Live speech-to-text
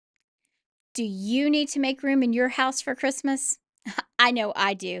Do you need to make room in your house for Christmas? I know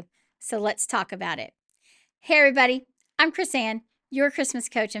I do. So let's talk about it. Hey, everybody. I'm Chris Ann, your Christmas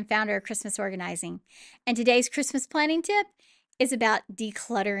coach and founder of Christmas Organizing. And today's Christmas planning tip is about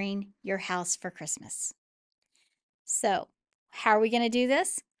decluttering your house for Christmas. So, how are we going to do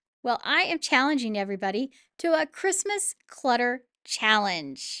this? Well, I am challenging everybody to a Christmas Clutter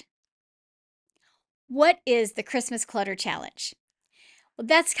Challenge. What is the Christmas Clutter Challenge? Well,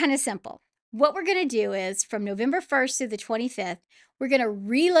 that's kind of simple. What we're going to do is from November 1st through the 25th, we're going to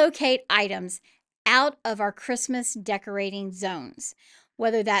relocate items out of our Christmas decorating zones,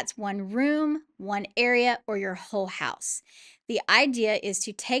 whether that's one room, one area, or your whole house. The idea is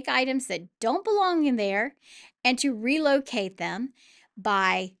to take items that don't belong in there and to relocate them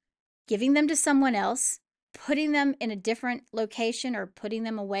by giving them to someone else, putting them in a different location, or putting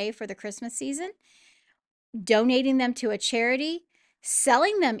them away for the Christmas season, donating them to a charity,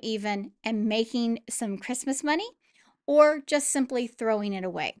 selling them even, and making some Christmas money, or just simply throwing it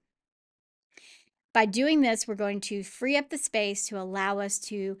away. By doing this, we're going to free up the space to allow us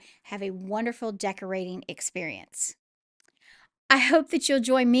to have a wonderful decorating experience. I hope that you'll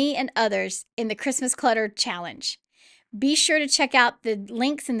join me and others in the Christmas Clutter Challenge. Be sure to check out the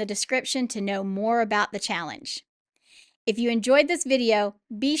links in the description to know more about the challenge. If you enjoyed this video,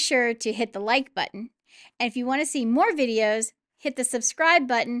 be sure to hit the like button. And if you want to see more videos, hit the subscribe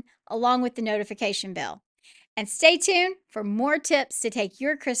button along with the notification bell. And stay tuned for more tips to take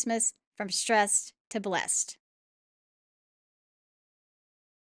your Christmas from stressed to blessed.